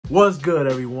What's good,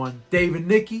 everyone? Dave and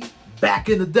Nikki back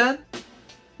in the den,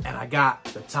 and I got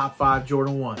the top 5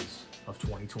 Jordan 1s of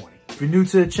 2020. If you're new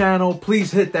to the channel,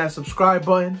 please hit that subscribe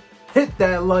button, hit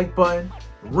that like button,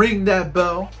 ring that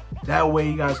bell. That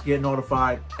way you guys get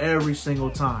notified every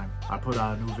single time I put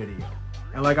out a new video.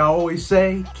 And like I always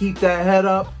say, keep that head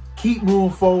up, keep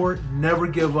moving forward, never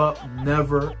give up,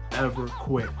 never ever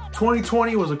quit.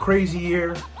 2020 was a crazy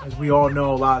year. As we all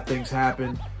know, a lot of things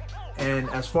happened. And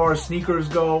as far as sneakers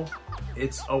go,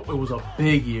 it was a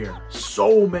big year.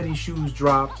 So many shoes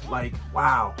dropped, like,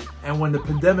 wow. And when the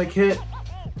pandemic hit,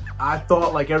 I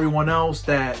thought, like everyone else,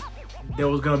 that there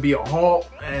was gonna be a halt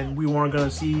and we weren't gonna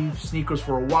see sneakers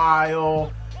for a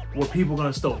while. Were people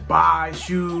gonna still buy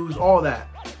shoes, all that.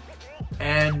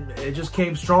 And it just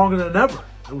came stronger than ever.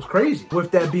 It was crazy.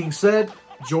 With that being said,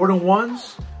 Jordan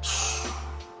 1s,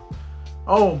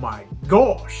 oh my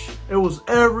gosh. It was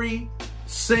every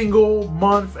single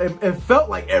month. It felt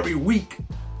like every week.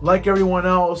 Like everyone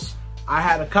else, I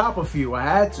had to cop a few. I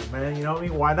had to, man. You know what I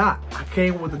mean? Why not? I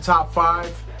came with the top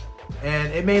 5.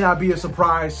 And it may not be a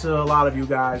surprise to a lot of you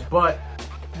guys, but,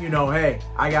 you know, hey,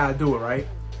 I gotta do it, right?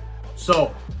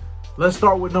 So, let's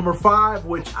start with number 5,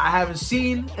 which I haven't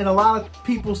seen in a lot of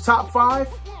people's top 5,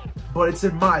 but it's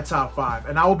in my top 5.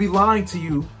 And I would be lying to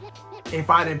you if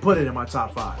I didn't put it in my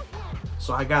top 5.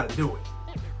 So I gotta do it.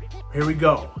 Here we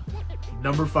go.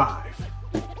 Number 5.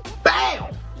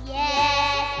 Bam!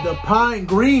 Yeah! The Pine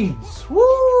Greens.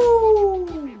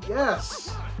 Woo!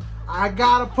 Yes. I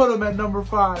gotta put them at number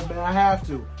 5, man. I have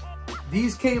to.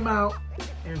 These came out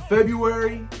in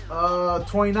February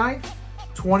 29th,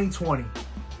 2020.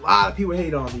 A lot of people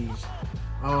hate on these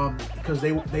because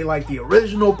they like the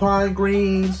original Pine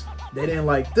Greens. They didn't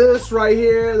like this right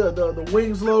here, the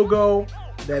Wings logo,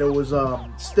 that it was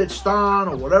stitched on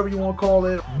or whatever you want to call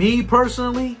it. Me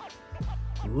personally,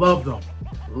 loved them.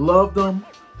 Loved them.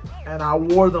 And I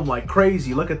wore them like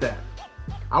crazy. Look at that.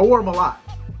 I wore them a lot.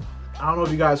 I don't know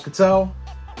if you guys could tell.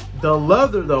 The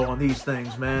leather, though, on these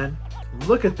things, man.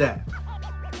 Look at that.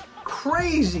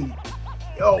 Crazy.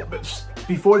 Yo,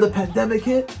 before the pandemic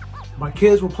hit, my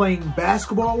kids were playing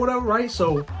basketball or whatever, right?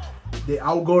 So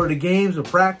I would go to the games or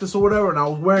practice or whatever, and I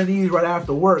was wearing these right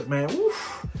after work, man.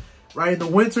 Oof. Right in the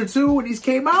winter, too, when these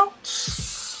came out.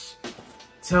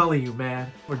 Telling you,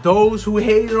 man. For those who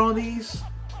hated on these,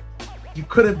 you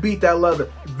couldn't beat that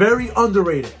leather. Very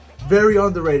underrated. Very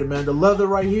underrated, man. The leather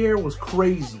right here was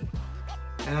crazy.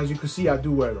 And as you can see, I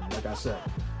do wear them, like I said.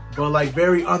 But like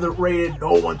very underrated.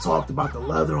 No one talked about the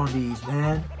leather on these,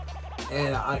 man.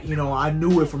 And I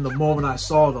knew it from the moment I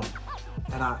saw them.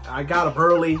 And I got them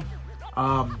early.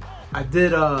 I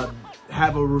did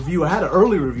have a review. I had an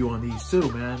early review on these too,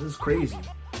 man. This is crazy.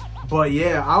 But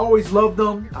yeah, I always loved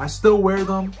them. I still wear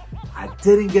them. I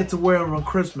didn't get to wear them on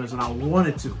Christmas, and I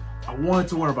wanted to. I wanted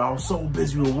to wear them, but I was so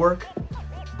busy with work.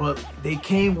 But they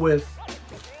came with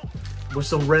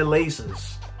some red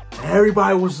laces. And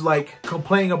everybody was like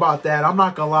complaining about that. I'm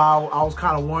not gonna lie, I was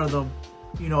kind of one of them.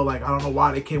 You know, like, I don't know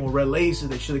why they came with red laces.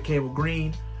 They should have came with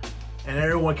green. And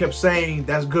everyone kept saying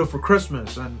that's good for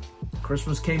Christmas. And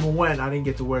Christmas came and went. I didn't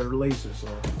get to wear the laces. So.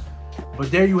 But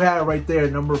there you have it right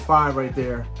there, number 5 right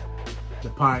there. The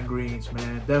Pine Greens,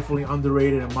 man. Definitely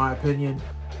underrated in my opinion.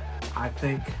 I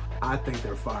think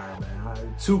they're fire,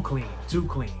 man. Too clean, too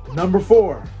clean. Number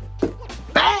 4.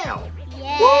 Bam!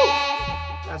 Yeah!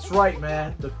 Woo! That's right,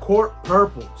 man. The Court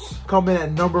Purples come in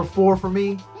at number 4 for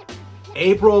me.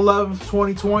 April 11th,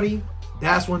 2020.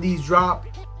 That's when these dropped.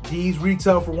 These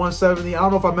retail for $170. I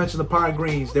don't know if I mentioned the Pine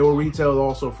Greens. They were retailed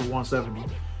also for $170.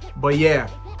 But yeah,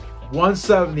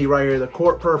 $170 right here. The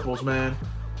Court Purples, man.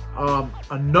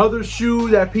 Another shoe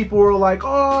that people were like,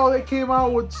 oh, they came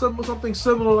out with something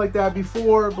similar like that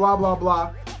before, blah, blah,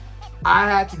 blah.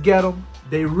 I had to get them.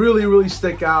 They really, really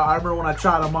stick out. I remember when I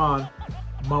tried them on,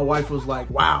 my wife was like,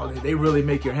 wow, they really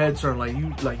make your head turn. Like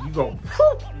you go,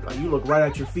 like you look right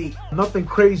at your feet. Nothing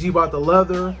crazy about the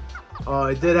leather.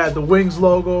 It did have the Wings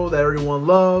logo that everyone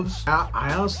loves.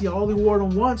 I honestly only wore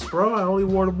them once, bro. I only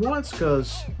wore them once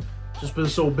because just been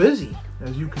so busy.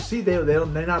 As you can see, they're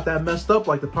not that messed up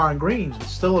like the Pine Greens.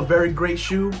 It's still a very great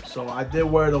shoe. So I did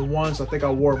wear them once. I think I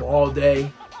wore them all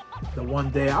day. The one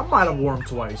day, I might have worn them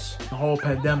twice. The whole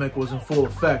pandemic was in full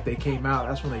effect. They came out,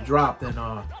 that's when they dropped, and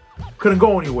couldn't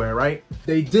go anywhere, right?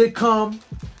 They did come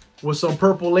with some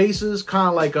purple laces, kind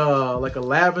of like a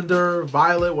lavender,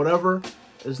 violet, whatever.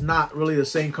 It's not really the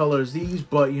same color as these,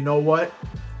 but you know what?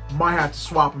 Might have to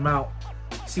swap them out,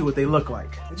 see what they look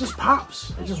like. It just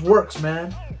pops. It just works,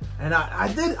 man. And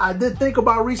I did think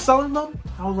about reselling them.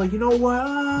 I was like, you know what?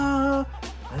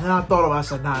 And then I thought about it. I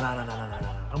said, nah.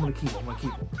 I'm gonna keep them.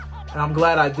 And I'm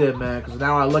glad I did, man, because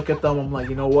now I look at them, I'm like,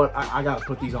 you know what? I got to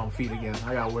put these on feet again.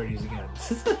 I got to wear these again.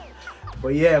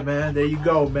 But yeah, man, there you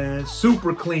go, man.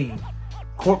 Super clean.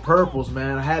 Court purples,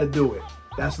 man. I had to do it.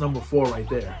 That's number 4 right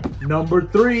there. Number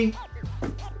 3.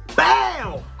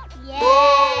 Bam! Yeah.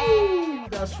 Woo!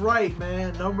 That's right,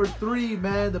 man. Number 3,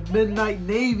 man. The Midnight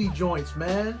Navy joints,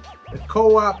 man. The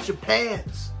Co-op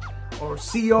Japans. Or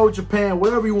CO Japan,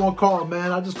 whatever you want to call it,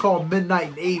 man. I just call them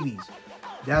Midnight Navies.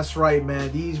 That's right,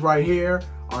 man. These right here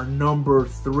are number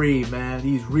 3, man.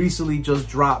 These recently just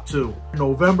dropped too.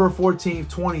 November 14th,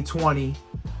 2020.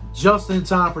 Just in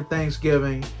time for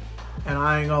Thanksgiving. And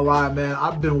I ain't gonna lie, man.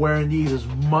 I've been wearing these as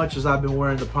much as I've been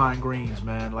wearing the pine greens,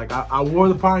 man. Like, I wore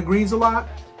the pine greens a lot.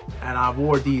 And I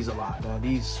wore these a lot, man.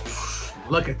 These,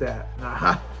 look at that.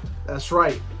 That's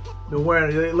right. Been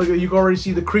wearing it. Look, you can already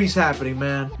see the crease happening,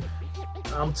 man.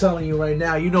 I'm telling you right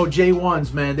now, you know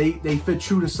J1's, man, they fit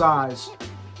true to size.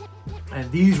 And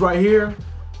these right here,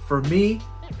 for me,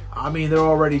 I mean, they're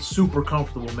already super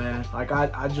comfortable, man. Like,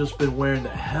 I just been wearing the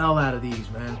hell out of these,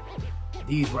 man.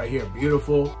 These right here,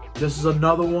 beautiful. This is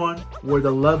another one where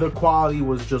the leather quality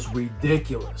was just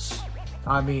ridiculous.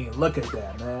 I mean, look at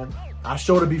that, man. I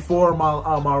showed it before.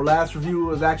 My last review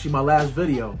was actually my last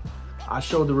video. I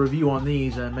showed the review on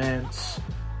these, and man, it's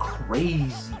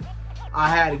crazy. I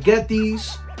had to get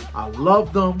these. I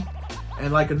loved them.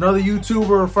 And like another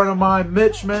YouTuber, a friend of mine,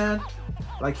 Mitch, man,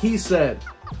 like he said,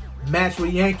 match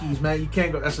with Yankees, man. You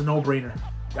can't go. That's a no-brainer.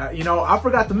 You know, I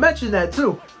forgot to mention that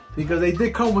too, because they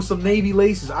did come with some navy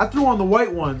laces. I threw on the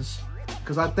white ones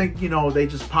because I think, you know, they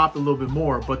just popped a little bit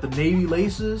more. But the navy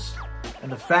laces and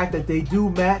the fact that they do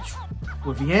match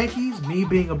with Yankees, me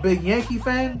being a big Yankee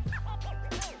fan,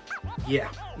 yeah.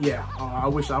 I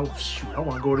wish I want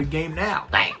to go to the game now.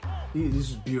 Dang. This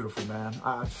is beautiful, man.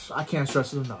 I can't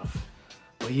stress it enough.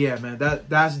 But yeah, man,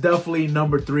 that's definitely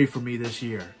number 3 for me this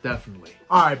year. Definitely.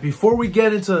 All right, before we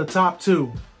get into the top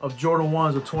 2 of Jordan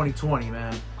 1s of 2020,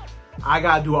 man, I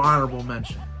got to do an honorable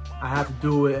mention. I have to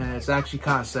do it, and it's actually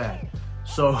kind of sad.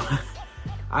 So,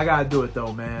 I got to do it,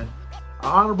 though, man. An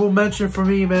honorable mention for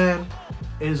me, man,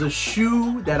 is a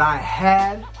shoe that I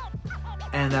had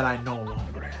and that I no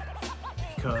longer have.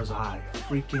 Because I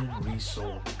freaking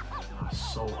resold it.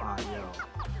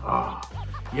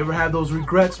 You ever have those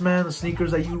regrets, man? The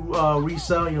sneakers that you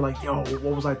resell, you're like, yo,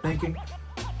 what was I thinking?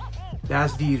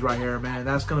 That's these right here, man.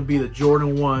 That's gonna be the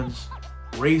Jordan 1's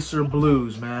Racer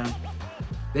Blues, man.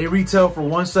 They retail for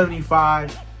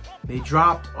 $175. They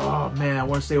dropped, oh man, I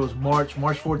want to say it was March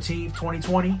 14th,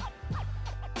 2020.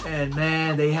 And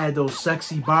man, they had those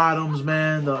sexy bottoms,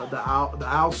 man. The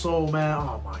outsole, man.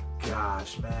 Oh my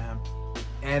gosh, man.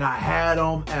 And I had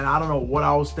them, and I don't know what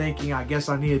I was thinking. I guess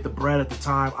I needed the bread at the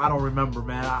time. I don't remember,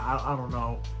 man. I don't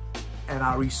know. And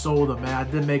I resold them, man. I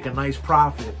did make a nice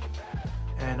profit.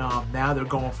 And now they're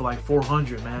going for like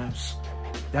 $400, man.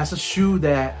 That's a shoe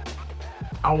that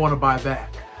I want to buy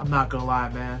back. I'm not going to lie,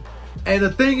 man. And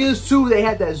the thing is, too, they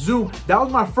had that zoom. That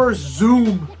was my first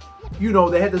zoom. You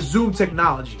know, they had the zoom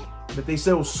technology that they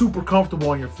said was super comfortable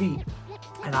on your feet.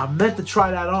 And I meant to try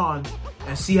that on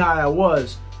and see how that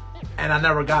was. And I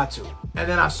never got to. And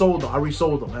then I sold them. I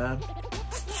resold them, man.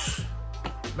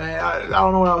 Man, I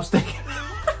don't know what I was thinking.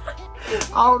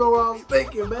 I don't know what I was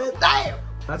thinking, man. Damn.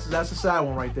 That's a sad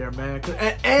one right there, man.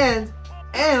 And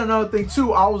another thing,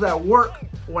 too, I was at work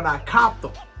when I copped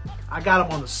them. I got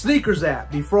them on the Sneakers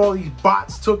app. Before all these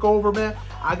bots took over, man,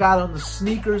 I got on the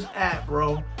Sneakers app,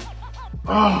 bro.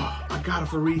 Oh, I got it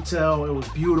for retail. It was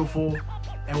beautiful.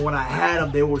 And when I had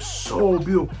them, they were so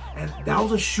beautiful. And that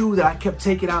was a shoe that I kept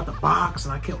taking out the box,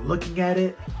 and I kept looking at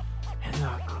it. And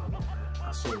I don't know, man.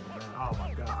 I sold it, man. Oh,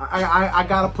 my God. I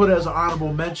got to put it as an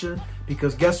honorable mention,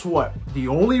 because guess what? The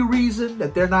only reason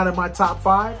that they're not in my top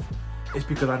 5 is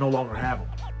because I no longer have them.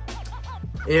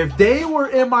 If they were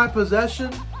in my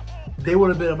possession, they would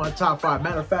have been in my top 5.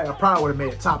 Matter of fact, I probably would have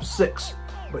made a top 6.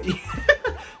 But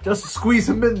just to squeeze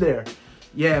them in there.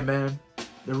 Yeah, man.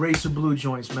 The Racer Blue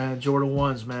joints, man. Jordan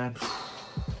 1s, man.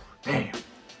 Damn.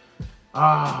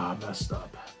 Ah, messed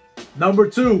up. Number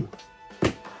 2.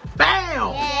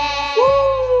 Bam! Yeah.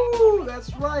 Woo!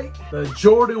 That's right. The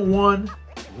Jordan 1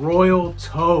 Royal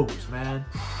Toes, man.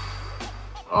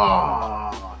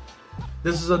 Ah.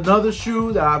 This is another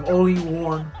shoe that I've only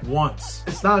worn once.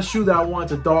 It's not a shoe that I wanted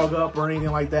to dog up or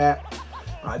anything like that.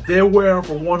 I did wear them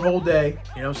for one whole day.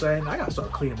 You know what I'm saying? I gotta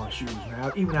start cleaning my shoes,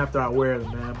 man. Even after I wear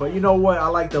them, man. But you know what? I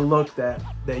like the look that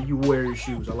you wear your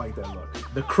shoes. I like that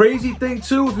look. The crazy thing,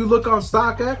 too, if you look on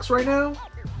StockX right now,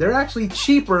 they're actually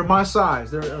cheaper in my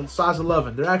size. They're in size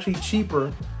 11. They're actually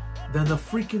cheaper than the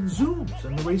freaking Zooms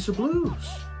and the Racer Blues.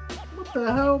 What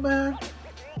the hell, man?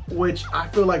 Which I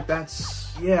feel like that's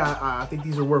yeah, I think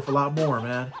these are worth a lot more,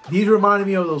 man. These reminded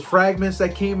me of those fragments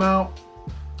that came out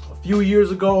a few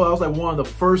years ago. That was like one of the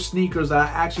first sneakers that I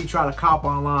actually tried to cop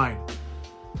online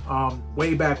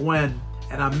way back when,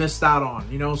 and I missed out on,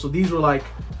 you know? So these were like,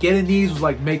 getting these was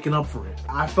like making up for it.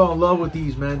 I fell in love with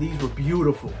these, man. These were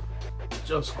beautiful,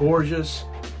 just gorgeous.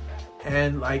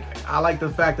 And like, I like the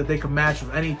fact that they can match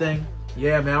with anything.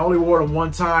 Yeah, man, I only wore them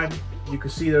one time. You can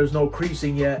see there's no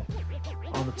creasing yet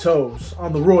on the toes,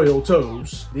 on the royal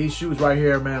toes. These shoes right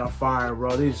here, man, are fire,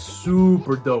 bro. These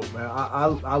super dope, man.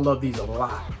 I love these a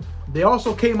lot. They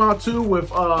also came out too with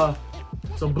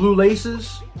some blue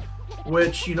laces,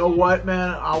 which, you know what, man,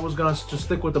 I was gonna just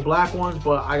stick with the black ones,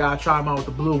 but I gotta try them out with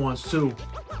the blue ones too.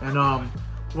 And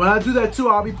when I do that too,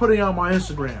 I'll be putting it on my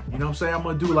Instagram. You know what I'm saying? I'm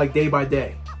gonna do it like day by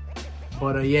day.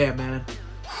 But yeah, man,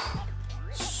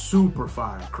 super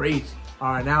fire, crazy.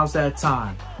 All right, now it's that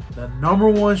time. The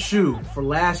 #1 shoe for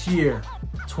last year,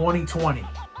 2020.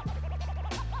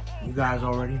 You guys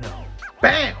already know.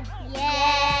 Bam!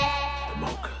 Yeah! The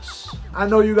Mochas. I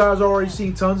know you guys already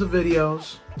seen tons of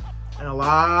videos, and a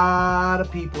lot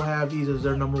of people have these as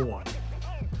their #1.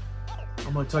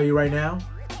 I'm gonna tell you right now,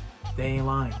 they ain't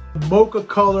lying. The mocha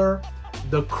color,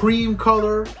 the cream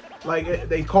color, like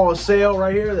they call a sail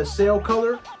right here, the sail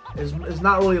color is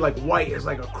not really like white, it's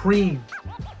like a cream.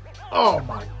 Oh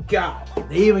my God.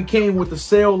 They even came with the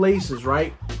sail laces,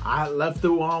 right? I left it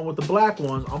on with the black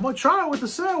ones. I'm gonna try it with the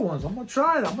sail ones. I'm gonna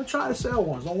try it. I'm gonna try the sail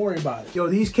ones. Don't worry about it. Yo,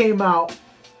 these came out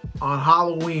on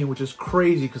Halloween, which is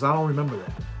crazy because I don't remember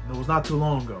that. It was not too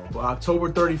long ago. But October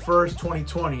 31st,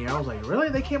 2020. I was like, really?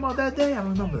 They came out that day? I don't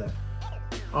remember that.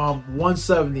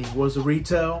 $170 was the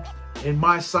retail. In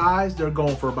my size, they're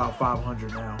going for about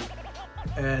 $500 now.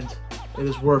 And it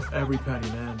is worth every penny,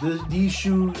 man. These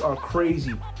shoes are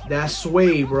crazy. That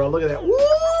suede, bro. Look at that. Woo!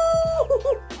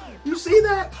 You see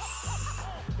that?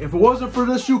 If it wasn't for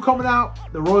this shoe coming out,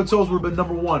 the Royal Toes would have been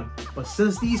 #1. But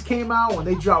since these came out, when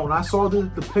they dropped, when I saw the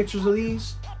pictures of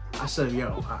these, I said,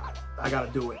 yo, I gotta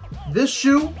do it. This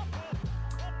shoe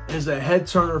is a head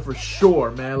turner for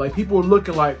sure, man. Like, people were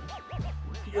looking like,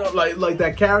 you know, like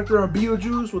that character in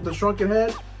Beetlejuice with the shrunken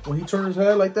head. When he turned his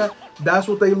head like that, that's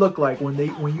what they look like when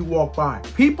you walk by.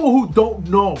 People who don't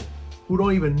know, who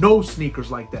don't even know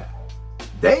sneakers like that,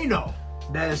 they know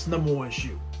that it's #1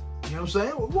 shoe. You know what I'm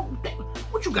saying?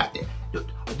 What you got there?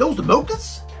 Are those the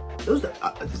Mochas? Those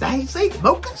is that how you say it?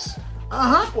 Mochas?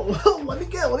 Uh-huh. Well, let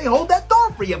me hold that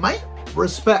door for you, man.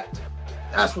 Respect.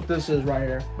 That's what this is right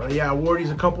here. But yeah, I wore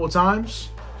these a couple of times.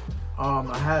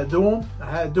 I had to do them. I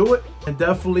had to do it. And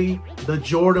definitely the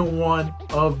Jordan 1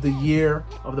 of the year,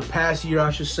 of the past year,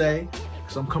 I should say.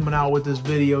 Because I'm coming out with this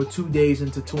video 2 days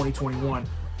into 2021.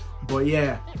 But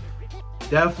yeah,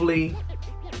 definitely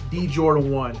the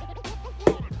Jordan 1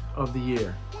 of the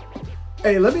year.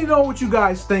 Hey, let me know what you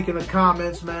guys think in the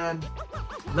comments, man.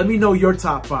 Let me know your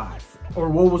top 5. Or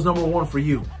what was #1 for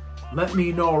you. Let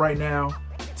me know right now.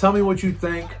 Tell me what you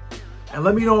think. And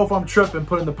let me know if I'm tripping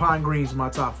putting the pine greens in my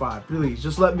top 5. Please,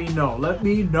 just let me know. Let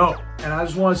me know. And I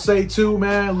just want to say too,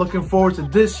 man, looking forward to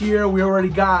this year. We already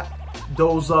got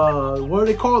those, what are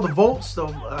they called? The Volts?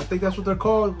 I think that's what they're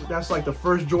called. That's like the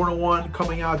first Jordan 1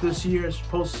 coming out this year. It's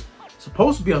supposed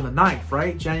to be on the 9th,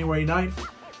 right? January 9th.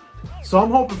 So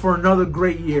I'm hoping for another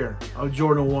great year of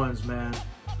Jordan 1s, man.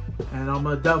 And I'm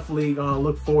definitely gonna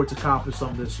look forward to copping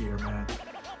some this year, man.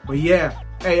 But yeah,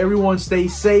 hey, everyone, stay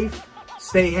safe.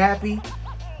 Stay happy.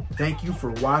 Thank you for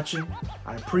watching.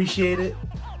 I appreciate it.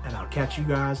 And I'll catch you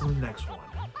guys in the next one.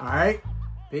 All right?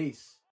 Peace.